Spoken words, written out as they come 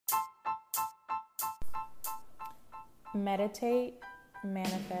Meditate,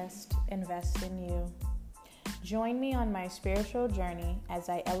 manifest, invest in you. Join me on my spiritual journey as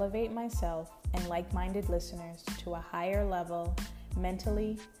I elevate myself and like-minded listeners to a higher level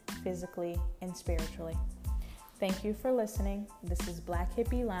mentally, physically, and spiritually. Thank you for listening. This is Black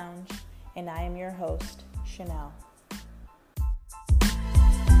Hippie Lounge, and I am your host, Chanel.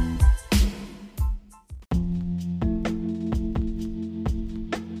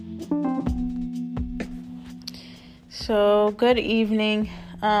 So, good evening.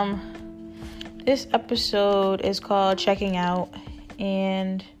 This episode is called Checking Out,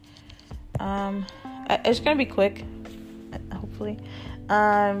 and it's going to be quick, hopefully.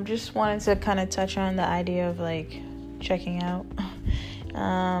 Just wanted to kind of touch on the idea of, checking out.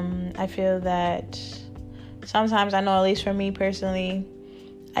 I feel that sometimes, I know at least for me personally,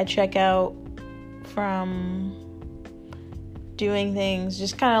 I check out from doing things,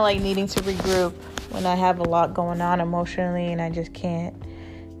 just kind of needing to regroup when I have a lot going on emotionally and I just can't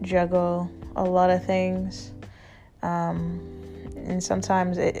juggle a lot of things. And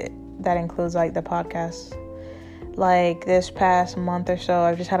sometimes that includes the podcast. This past month or so,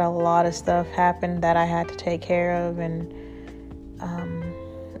 I've just had a lot of stuff happen that I had to take care of, and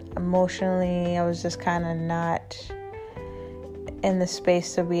emotionally I was just kind of not in the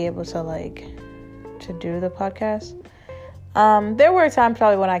space to be able to to do the podcast. There were times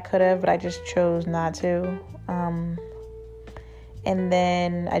probably when I could have, but I just chose not to. And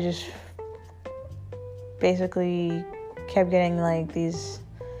then I just basically kept getting these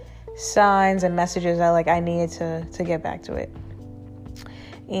signs and messages that I needed to get back to it.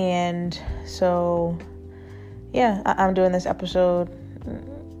 And so, yeah, I'm doing this episode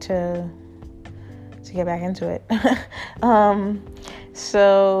to get back into it.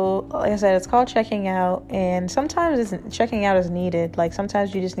 So, like I said, it's called Checking Out, and sometimes checking out is needed.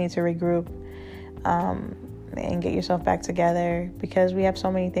 Sometimes you just need to regroup and get yourself back together, because we have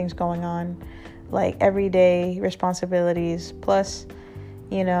so many things going on, everyday responsibilities, plus,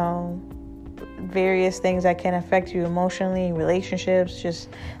 various things that can affect you emotionally, relationships, just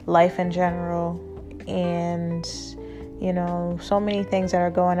life in general, and, so many things that are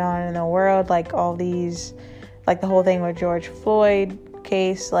going on in the world, all these, the whole thing with George Floyd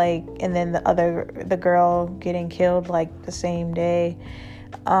case, and then the girl getting killed the same day,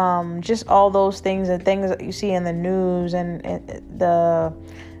 just all those things and things that you see in the news, and the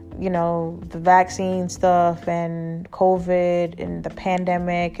vaccine stuff, and COVID, and the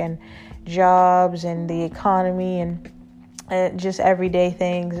pandemic, and jobs, and the economy, and just everyday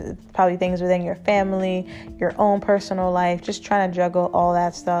things, probably things within your family, your own personal life, just trying to juggle all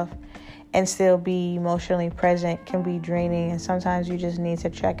that stuff and still be emotionally present can be draining. And sometimes you just need to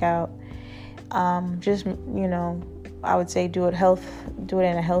check out. I would say do it in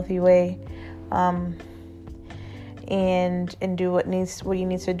a healthy way, and do what you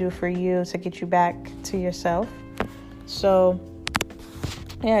need to do for you to get you back to yourself. So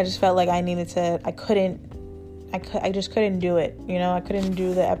yeah, I just felt like I just couldn't do it. I couldn't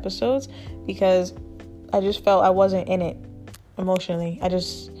do the episodes because I just felt I wasn't in it emotionally. I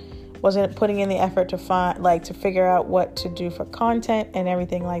just wasn't putting in the effort to find, to figure out what to do for content and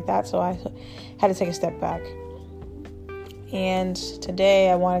everything like that. So I had to take a step back. And today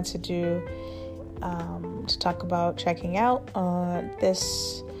I wanted to talk about checking out.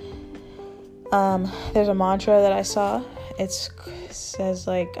 There's a mantra that I saw. It says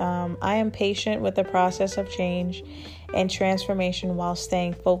I am patient with the process of change and transformation while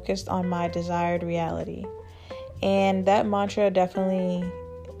staying focused on my desired reality. And that mantra definitely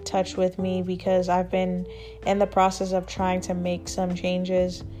touched with me because I've been in the process of trying to make some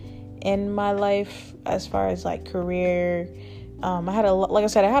changes in my life as far as career. I had a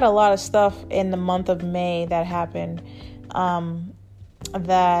lot of stuff in the month of May that happened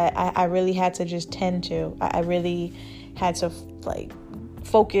that I really had to just tend to. I really had to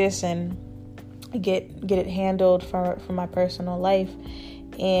focus and get it handled for my personal life.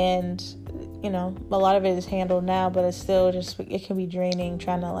 And a lot of it is handled now, but it's still it can be draining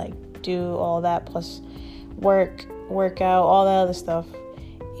trying to do all that, plus work out, all that other stuff.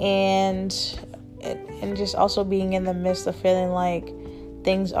 And just also being in the midst of feeling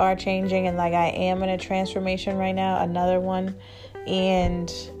things are changing, and I am in a transformation right now, another one. And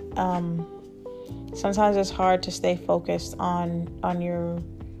sometimes it's hard to stay focused on your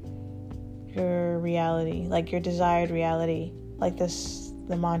reality, your desired reality,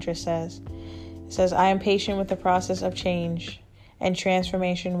 the mantra says. It says, I am patient with the process of change and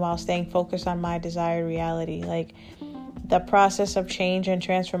transformation while staying focused on my desired reality. The process of change and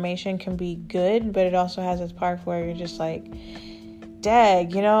transformation can be good, but it also has its part where you're just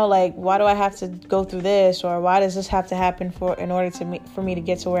dag, like, why do I have to go through this, or why does this have to happen in order for me to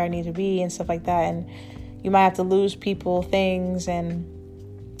get to where I need to be, and stuff like that. And you might have to lose people, things, and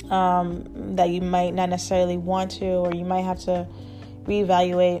that you might not necessarily want to, or you might have to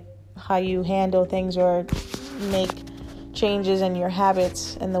reevaluate how you handle things, or make changes in your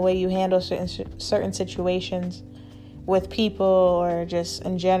habits and the way you handle certain situations with people, or just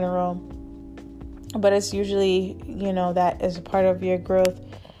in general. But it's usually, that is a part of your growth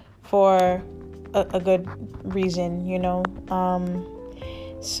for a good reason,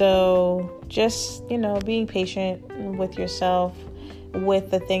 so just, being patient with yourself,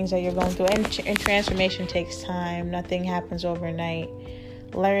 with the things that you're going through. And transformation takes time. Nothing happens overnight.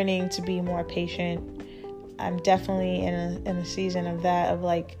 Learning to be more patient. I'm definitely in a season of that, of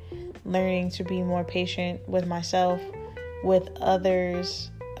like learning to be more patient with myself, with others,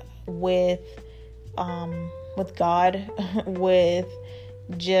 with God, with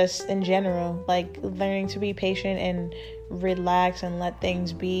just in general, like learning to be patient and relax and let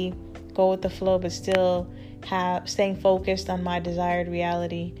things be, go with the flow, but still staying focused on my desired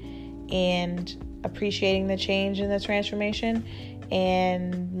reality, and appreciating the change and the transformation,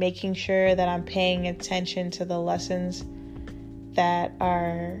 and making sure that I'm paying attention to the lessons that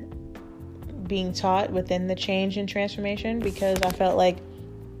are being taught within the change and transformation. Because I felt like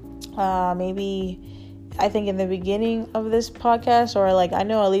I think in the beginning of this podcast, or like I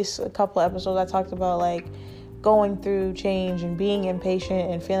know at least a couple of episodes, I talked about like going through change and being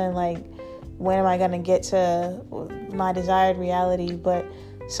impatient and feeling like, when am I going to get to my desired reality? But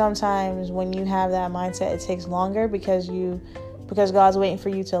sometimes when you have that mindset, it takes longer, because God's waiting for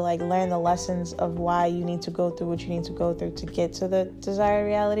you to like learn the lessons of why you need to go through what you need to go through to get to the desired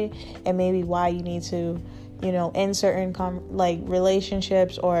reality, and maybe why you need to, end certain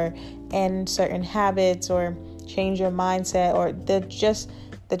relationships, or end certain habits, or change your mindset, or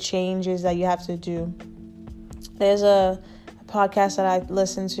the changes that you have to do. There's a podcast that I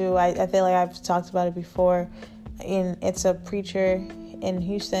listen to. I feel like I've talked about it before. It's a preacher in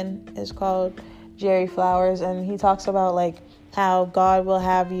Houston. It's called Jerry Flowers, and he talks about like how God will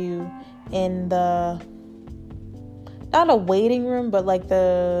have you in the, not a waiting room, but like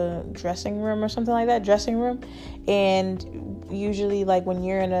the dressing room or something like that, dressing room. And usually like when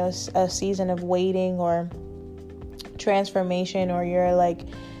you're in a season of waiting or transformation, or you're like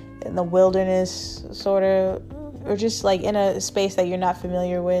in the wilderness sort of, or just like in a space that you're not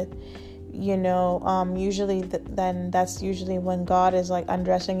familiar with, usually then that's usually when God is like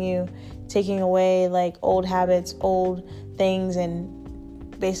undressing you, taking away like old habits, old things,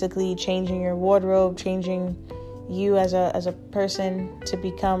 and basically changing your wardrobe, changing you as a person to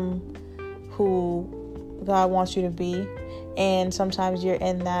become who God wants you to be. And sometimes you're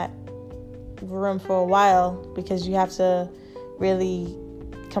in that room for a while, because you have to really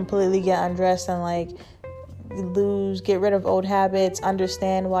completely get undressed and like get rid of old habits,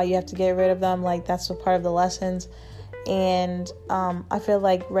 understand why you have to get rid of them. Like that's a part of the lessons. And I feel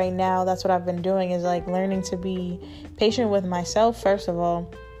like right now that's what I've been doing, is like learning to be patient with myself first of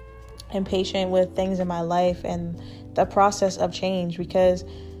all, and patient with things in my life and the process of change, because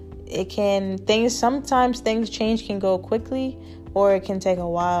sometimes things change can go quickly, or it can take a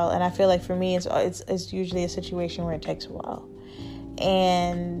while. And I feel like for me it's usually a situation where it takes a while.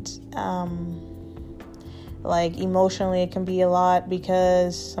 And like emotionally it can be a lot,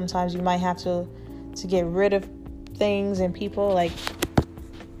 because sometimes you might have to get rid of things and people. Like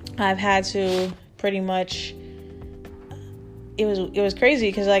I've had to pretty much, it was crazy,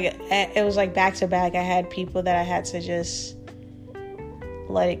 because like it was like back to back. I had people that I had to just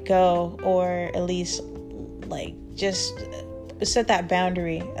let it go, or at least like just set that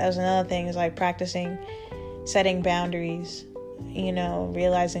boundary. That was another thing, is like practicing setting boundaries,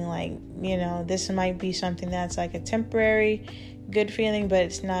 realizing like, this might be something that's like a temporary good feeling, but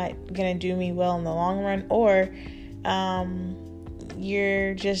it's not gonna do me well in the long run, or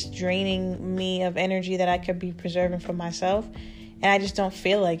you're just draining me of energy that I could be preserving for myself, and I just don't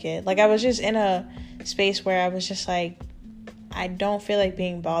feel like it. Like I was just in a space where I was just like, I don't feel like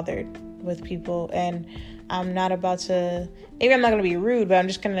being bothered with people, and I'm not about to, maybe I'm not going to be rude, but I'm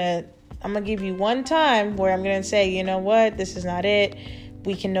going to give you one time where I'm going to say, you know what, this is not it.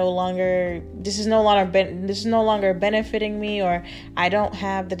 This is no longer benefiting me, or I don't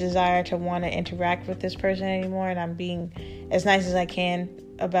have the desire to want to interact with this person anymore, and I'm being as nice as I can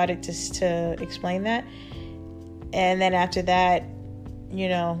about it to explain that. And then after that,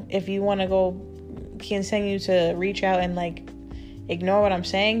 if you want to continue to reach out and like ignore what I'm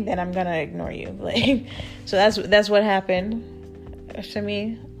saying, then I'm gonna ignore you. Like, so that's what happened to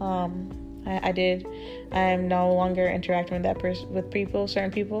me. I did. I'm no longer interacting with that with people,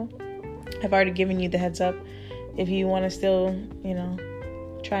 certain people. I've already given you the heads up. If you want to still,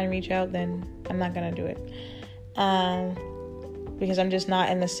 try and reach out, then I'm not going to do it. Because I'm just not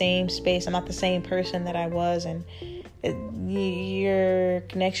in the same space. I'm not the same person that I was, and your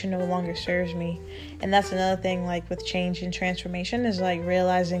connection no longer serves me. And that's another thing, like with change and transformation, is like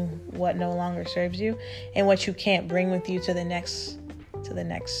realizing what no longer serves you and what you can't bring with you to the next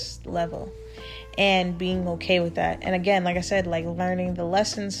level, and being okay with that. And again, like I said, like learning the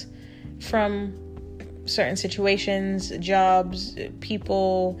lessons from certain situations, jobs,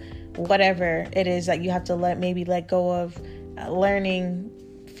 people, whatever it is that you have to let go of, learning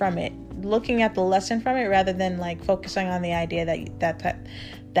from it, looking at the lesson from it, rather than like focusing on the idea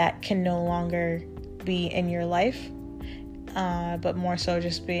that can no longer be in your life, but more so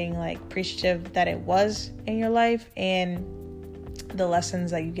just being like appreciative that it was in your life and the lessons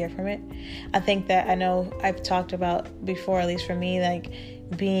that you get from it. I think that, I know I've talked about before, at least for me, like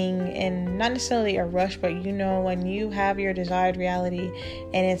being in not necessarily a rush, but when you have your desired reality,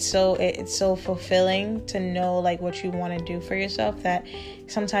 and it's so fulfilling to know like what you want to do for yourself, that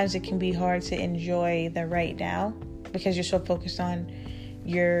sometimes it can be hard to enjoy the right now because you're so focused on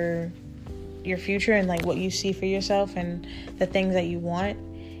your future and like what you see for yourself and the things that you want.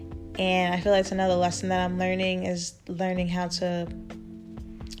 And I feel like it's another lesson that I'm learning, is learning how to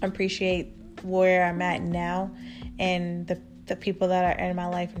appreciate where I'm at now and the people that are in my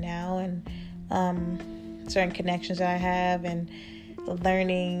life now, and certain connections that I have, and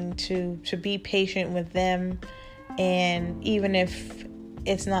learning to be patient with them. And even if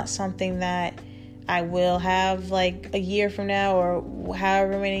it's not something that I will have like a year from now, or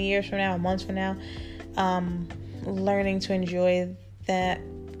however many years from now, or months from now, learning to enjoy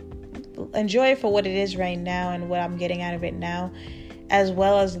it for what it is right now and what I'm getting out of it now, as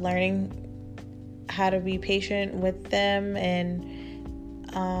well as learning how to be patient with them, and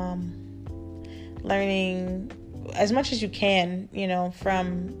learning as much as you can,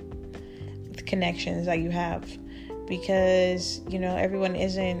 from the connections that you have, because everyone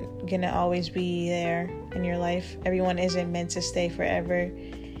isn't gonna always be there in your life. Everyone isn't meant to stay forever.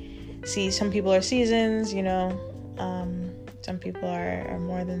 See, some people are seasons, some people are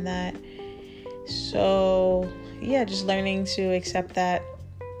more than that. So yeah, just learning to accept that.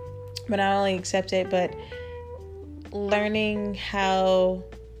 But not only accept it, but learning how,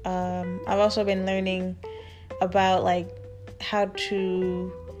 I've also been learning about like how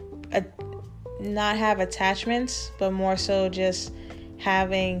to not have attachments, but more so just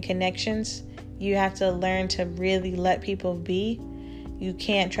having connections. You have to learn to really let people be. You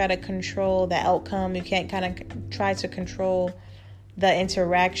can't try to control the outcome. You can't kind of try to control the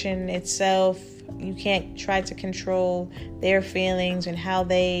interaction itself. You can't try to control their feelings and how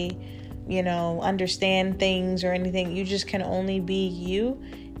they, understand things or anything. You just can only be you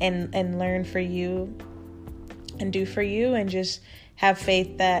and learn for you and do for you, and just have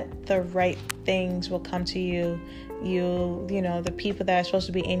faith that the right things will come to you. The people that are supposed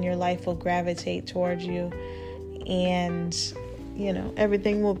to be in your life will gravitate towards you, and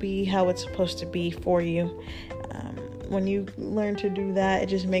everything will be how it's supposed to be for you. When you learn to do that, it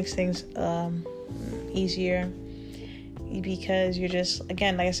just makes things easier, because you're just,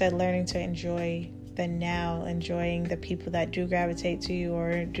 again, like I said, learning to enjoy the now, enjoying the people that do gravitate to you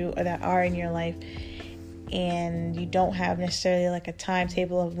or that are in your life. And you don't have necessarily like a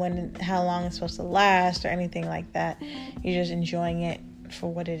timetable of how long it's supposed to last or anything like that. You're just enjoying it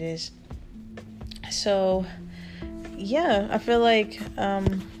for what it is. So yeah, I feel like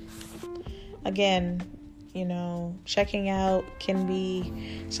again, checking out can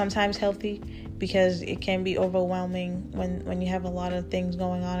be sometimes healthy, because it can be overwhelming when you have a lot of things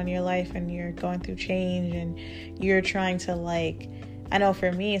going on in your life and you're going through change and you're trying to like, I know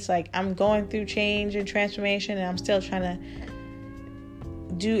for me, it's like I'm going through change and transformation, and I'm still trying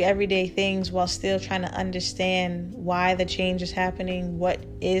to do everyday things while still trying to understand why the change is happening, what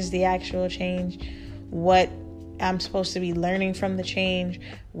is the actual change, what I'm supposed to be learning from the change,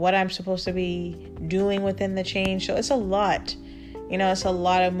 what I'm supposed to be doing within the change. So it's a lot, it's a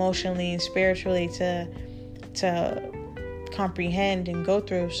lot emotionally and spiritually to comprehend and go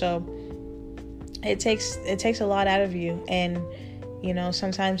through. So it takes a lot out of you, and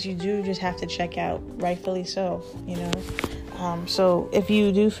sometimes you do just have to check out, rightfully so. So if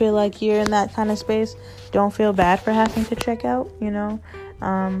you do feel like you're in that kind of space, don't feel bad for having to check out,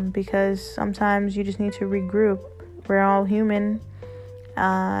 because sometimes you just need to regroup. We're all human,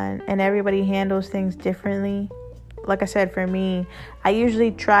 and everybody handles things differently. Like I said, for me, I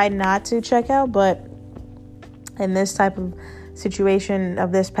usually try not to check out, but in this type of situation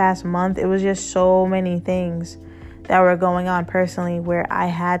of this past month, it was just so many things that were going on personally where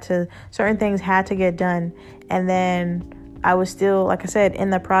certain things had to get done. And then I was still, like I said, in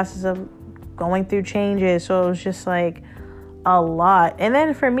the process of going through changes. So it was just like a lot. And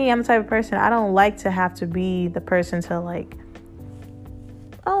then for me, I'm the type of person, I don't like to have to be the person to like,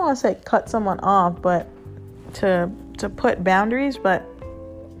 I don't want to say cut someone off, but to put boundaries. But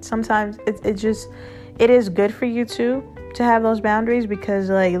sometimes it is good for you too to have those boundaries, because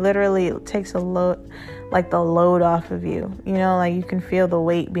like literally it takes the load off of you, you know, like you can feel the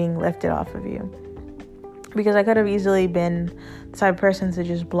weight being lifted off of you. Because I could have easily been the type of person to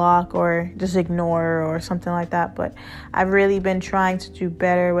just block or just ignore or something like that, but I've really been trying to do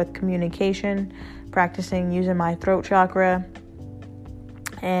better with communication, practicing using my throat chakra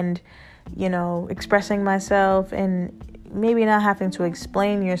and, you know, expressing myself, and maybe not having to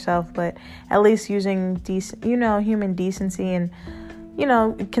explain yourself, but at least using human decency, and, you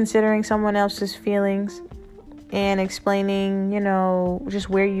know, considering someone else's feelings and explaining, you know, just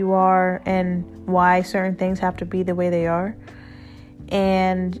where you are and why certain things have to be the way they are,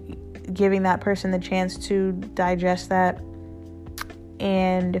 and giving that person the chance to digest that.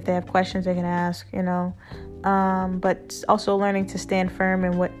 And if they have questions, they can ask, you know, but also learning to stand firm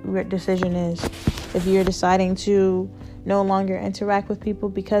in what your decision is. If you're deciding to no longer interact with people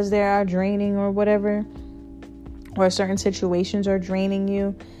because they are draining or whatever, or certain situations are draining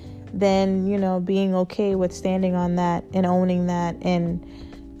you, then, you know, being okay with standing on that and owning that, and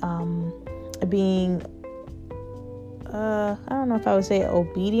being, I don't know if I would say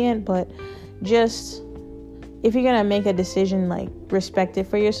obedient, but just, if you're going to make a decision, like, respect it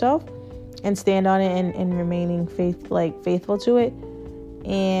for yourself and stand on it, and remaining faithful to it.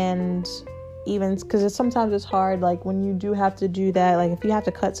 And even because sometimes it's hard, like when you do have to do that, like if you have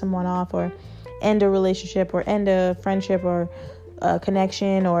to cut someone off or end a relationship or end a friendship or a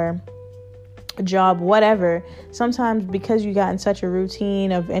connection or a job, whatever, sometimes because you got in such a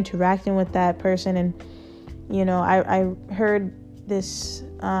routine of interacting with that person. And, you know, I heard this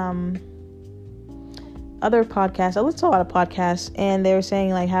other podcast, I listen to a lot of podcasts, and they were saying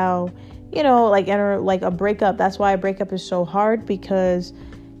like how, you know, like a breakup, that's why a breakup is so hard, because,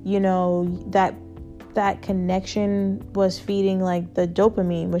 you know, that connection was feeding like the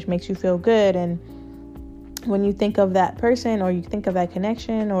dopamine, which makes you feel good. And when you think of that person, or you think of that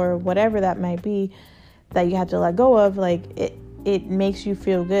connection or whatever that might be that you have to let go of, like it makes you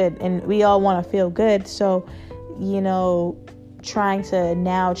feel good, and we all want to feel good. So, you know, trying to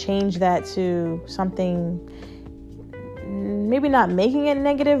now change that to something, maybe not making it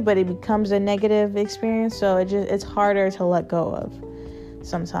negative, but it becomes a negative experience. So it's harder to let go of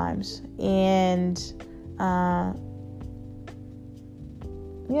sometimes. And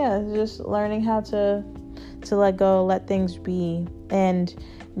just learning how to let go, let things be, and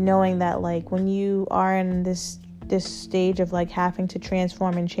knowing that like when you are in this stage of like having to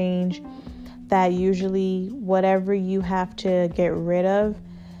transform and change, that usually whatever you have to get rid of,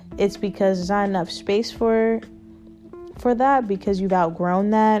 it's because there's not enough space for that, because you've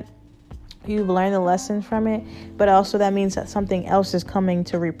outgrown that. You've learned the lessons from it, but also that means that something else is coming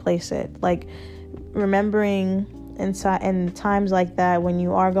to replace it. Like remembering in times like that, when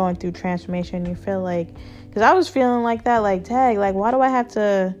you are going through transformation, you feel like, because I was feeling like that, like, tag, like, why do I have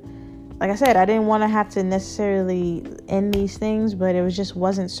to, like I said, I didn't want to have to necessarily end these things, but it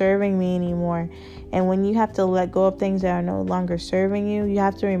wasn't serving me anymore. And when you have to let go of things that are no longer serving you, you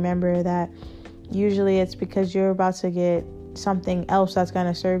have to remember that usually it's because you're about to get something else that's going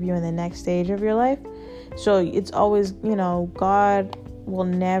to serve you in the next stage of your life. So it's always, you know, God will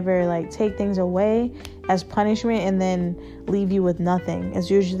never like take things away as punishment and then leave you with nothing. It's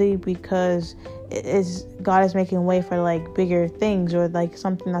usually because God is making way for like bigger things, or like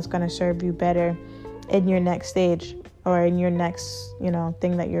something that's going to serve you better in your next stage, or in your next, you know,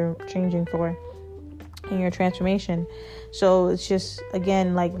 thing that you're changing for in your transformation. So it's just,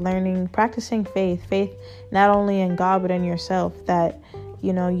 again, like practicing faith not only in God but in yourself, that,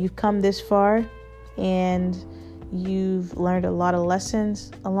 you know, you've come this far and you've learned a lot of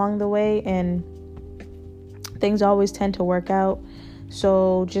lessons along the way, and things always tend to work out.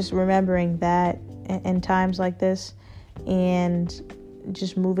 So just remembering that in times like this, and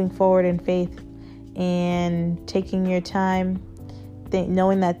just moving forward in faith and taking your time,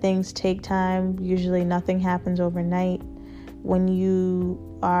 knowing that things take time. Usually nothing happens overnight. When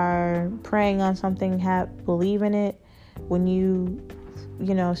you are praying on something, believe in it. When you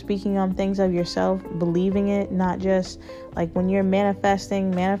know, speaking on things of yourself, believing it, not just like when you're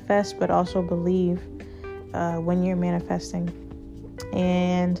manifesting, manifest, but also believe when you're manifesting.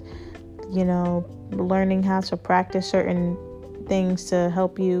 And, you know, learning how to practice certain things to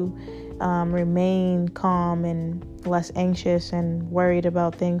help you remain calm and less anxious and worried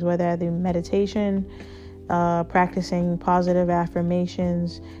about things, whether it be meditation, practicing positive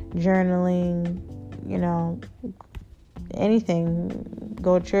affirmations, journaling, anything,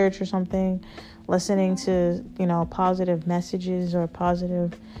 go to church or something, listening to, positive messages or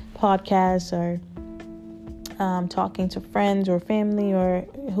positive podcasts, or talking to friends or family or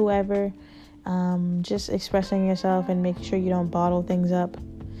whoever, just expressing yourself and making sure you don't bottle things up.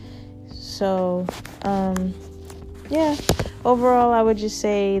 So, overall, I would just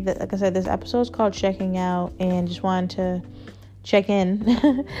say that, like I said, this episode is called Checking Out, and just wanted to check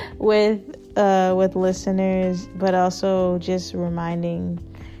in with listeners, but also just reminding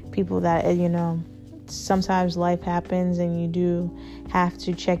people that, sometimes life happens and you do have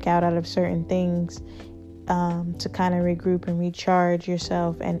to check out of certain things to kind of regroup and recharge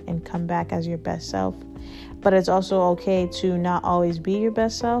yourself and come back as your best self. But it's also okay to not always be your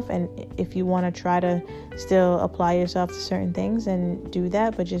best self, and if you want to try to still apply yourself to certain things, and do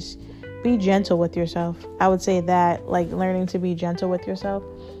that, but just be gentle with yourself. I would say that, like, learning to be gentle with yourself,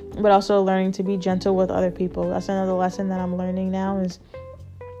 but also learning to be gentle with other people. That's another lesson that I'm learning now, is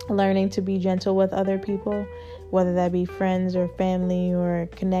learning to be gentle with other people, whether that be friends or family or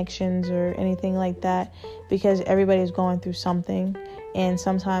connections or anything like that, because everybody's going through something, and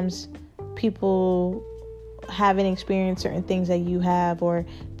sometimes people haven't experienced certain things that you have, or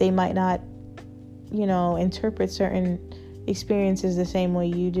they might not, interpret certain experiences the same way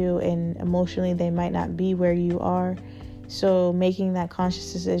you do, and emotionally they might not be where you are. So making that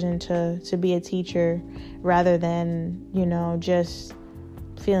conscious decision to be a teacher, rather than, just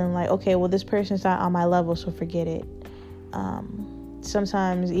feeling like, okay, well, this person's not on my level, so forget it.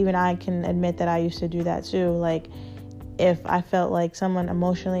 Sometimes even I can admit that I used to do that too. Like, if I felt like someone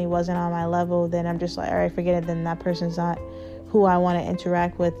emotionally wasn't on my level, then I'm just like, all right, forget it. Then that person's not who I want to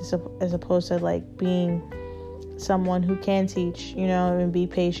interact with, as opposed to like being someone who can teach, and be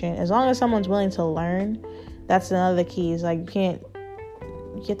patient. As long as someone's willing to learn, that's another key. Is like, you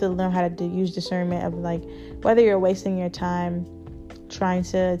have to learn how to use discernment of, like, whether you're wasting your time trying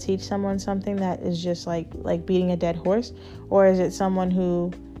to teach someone something that is just like beating a dead horse, or is it someone who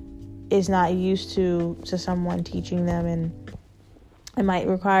is not used to someone teaching them, and it might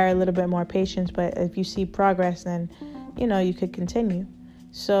require a little bit more patience, but if you see progress, then you could continue.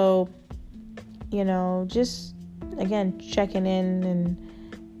 So just again checking in,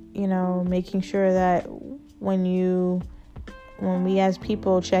 and making sure that when we as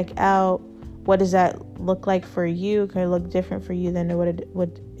people check out, what does that look like for you? Can it look different for you than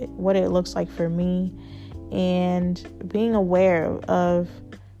what it looks like for me? And being aware of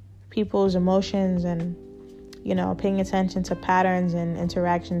people's emotions, and paying attention to patterns and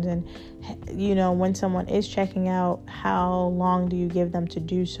interactions, and when someone is checking out, how long do you give them to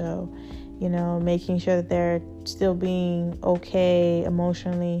do so? Making sure that they're still being okay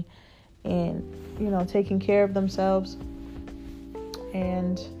emotionally, and taking care of themselves.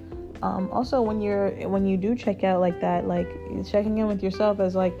 And also when you do check out like that, like checking in with yourself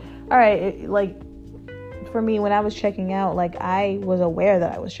as like, all right, like for me, when I was checking out, like I was aware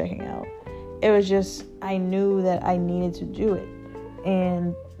that I was checking out. It was just, I knew that I needed to do it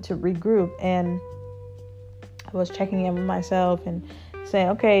and to regroup, and I was checking in with myself and saying,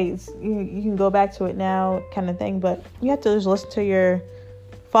 okay, you can go back to it now, kind of thing. But you have to just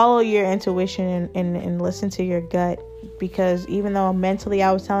follow your intuition and listen to your gut, because even though mentally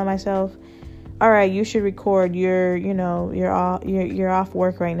I was telling myself, all right, you should record, you're off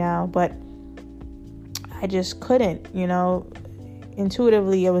work right now, but I just couldn't,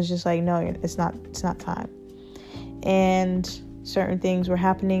 intuitively it was just like, no, it's not time. And certain things were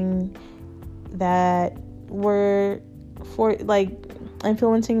happening that were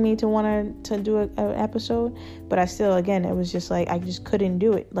influencing me to want to do an episode, but I still, again, it was just like I just couldn't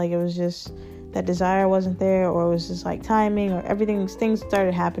do it. Like, it was just that desire wasn't there, or it was just like timing, or things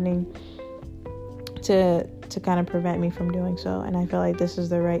started happening to kind of prevent me from doing so. And I feel like this is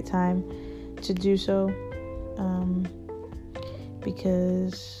the right time to do so,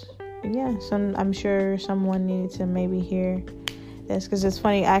 because I'm sure someone needed to maybe hear this, because it's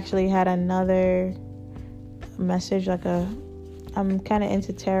funny, I actually had another message, I'm kind of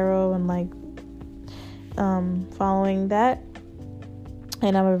into tarot and following that,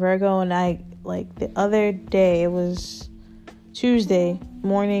 and I'm a Virgo, and I the other day, it was Tuesday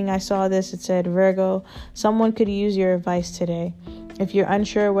morning, I saw this. It said, Virgo, someone could use your advice today. If you're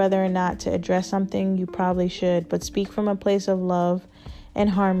unsure whether or not to address something, you probably should, but speak from a place of love and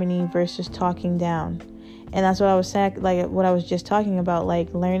harmony versus talking down. And that's what I was saying, what I was just talking about,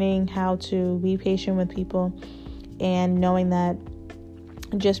 learning how to be patient with people and knowing that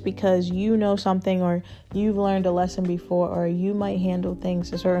just because you know something, or you've learned a lesson before, or you might handle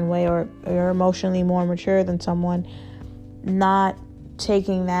things a certain way, or you're emotionally more mature than someone, not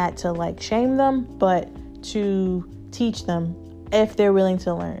taking that to like shame them, but to teach them if they're willing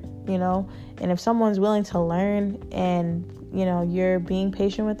to learn, and if someone's willing to learn and, you're being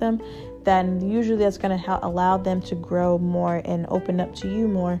patient with them, then usually that's going to allow them to grow more and open up to you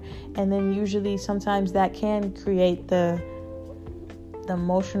more. And then usually sometimes that can create the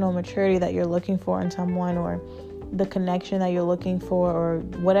emotional maturity that you're looking for in someone, or the connection that you're looking for, or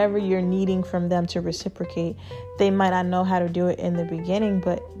whatever you're needing from them to reciprocate. They might not know how to do it in the beginning,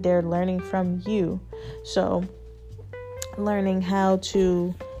 but they're learning from you. So learning how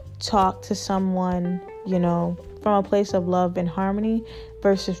to talk to someone, from a place of love and harmony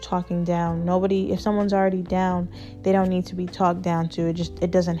versus talking down. If someone's already down, they don't need to be talked down to.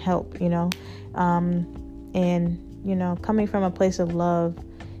 It doesn't help, and coming from a place of love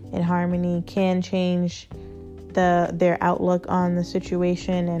and harmony can change their outlook on the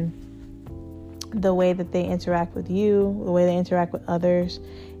situation, and the way that they interact with you, the way they interact with others,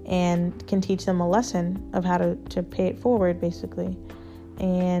 and can teach them a lesson of how to pay it forward, basically.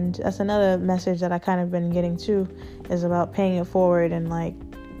 And that's another message that I kind of been getting too, is about paying it forward. And like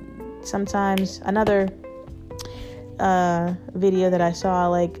sometimes another video that I saw,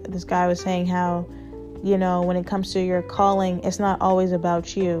 like this guy was saying how, when it comes to your calling, it's not always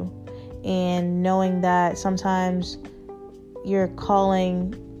about you. And knowing that sometimes your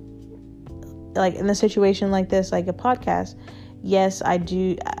calling, like in a situation like this, like a podcast, yes, I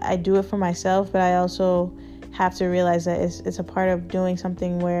do it for myself, but I also have to realize that it's a part of doing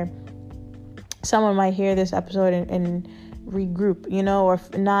something where someone might hear this episode and regroup, or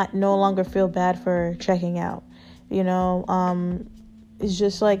no longer feel bad for checking out. It's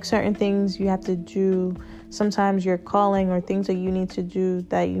just like certain things you have to do. Sometimes your calling, or things that you need to do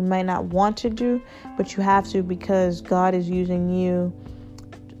that you might not want to do, but you have to, because God is using you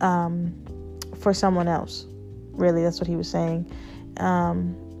for someone else. Really, that's what he was saying.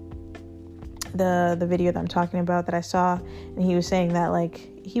 The video that I'm talking about that I saw, and he was saying that, like,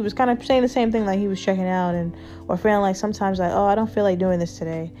 he was kind of saying the same thing, like he was checking out or feeling like sometimes like, oh, I don't feel like doing this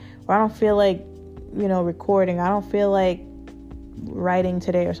today, or I don't feel like, recording, I don't feel like writing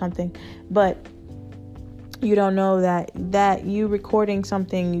today or something. But you don't know that you recording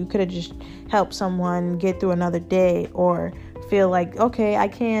something, you could have just helped someone get through another day, or feel like, okay, I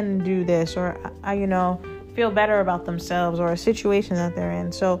can do this, or I feel better about themselves or a situation that they're in.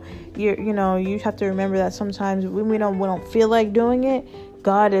 So you have to remember that sometimes when we don't feel like doing it,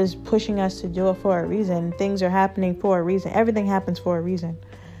 God is pushing us to do it for a reason. Things are happening for a reason. Everything happens for a reason.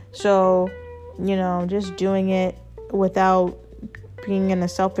 So just doing it without being in a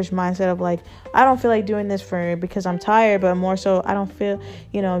selfish mindset of like, I don't feel like doing this because I'm tired, but more so I don't feel,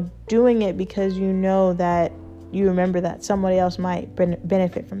 doing it because that you remember that somebody else might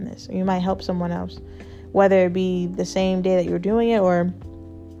benefit from this. You might help someone else, whether it be the same day that you're doing it or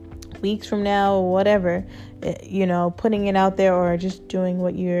weeks from now, or whatever. Putting it out there or just doing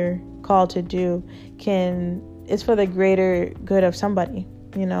what you're called to do it's for the greater good of somebody,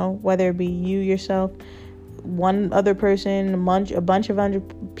 whether it be you yourself, one other person, a bunch of other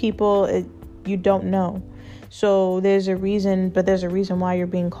people, you don't know. So there's a reason why you're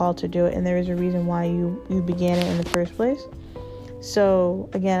being called to do it, and there is a reason why you began it in the first place. So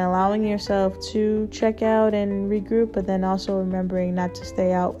again, allowing yourself to check out and regroup, but then also remembering not to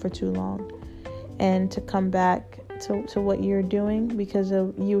stay out for too long, and to come back to what you're doing, because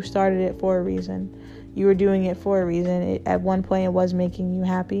you started it for a reason. You were doing it for a reason. At one point it was making you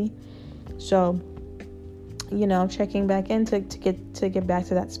happy. So checking back in to get back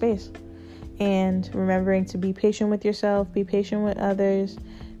to that space, and remembering to be patient with yourself, be patient with others,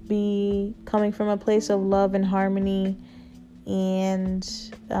 be coming from a place of love and harmony,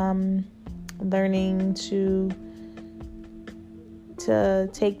 and learning to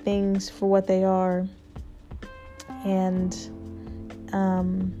take things for what they are, and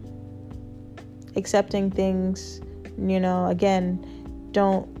accepting things. Again,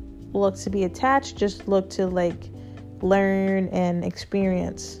 don't look to be attached, just look to like learn and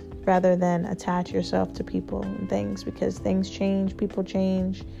experience, rather than attach yourself to people and things, because things change, people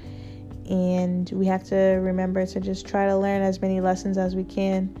change, and we have to remember to just try to learn as many lessons as we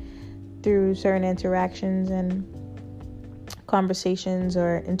can through certain interactions and conversations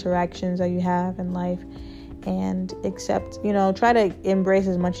or interactions that you have in life, and try to embrace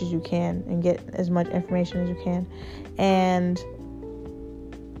as much as you can and get as much information as you can, and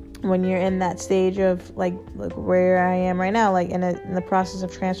when you're in that stage of like where I am right now, like in the process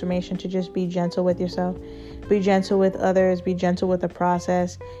of transformation, to just be gentle with yourself, be gentle with others, be gentle with the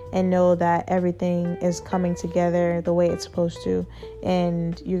process, and know that everything is coming together the way it's supposed to,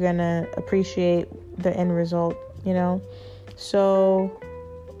 and you're gonna appreciate the end result, So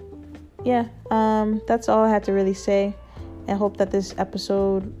yeah, that's all I had to really say. I hope that this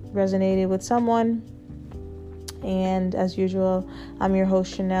episode resonated with someone. And as usual, I'm your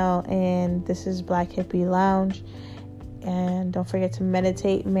host, Chanel, and this is Black Hippie Lounge. And don't forget to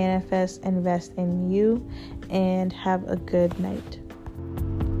meditate, manifest, invest in you, and have a good night.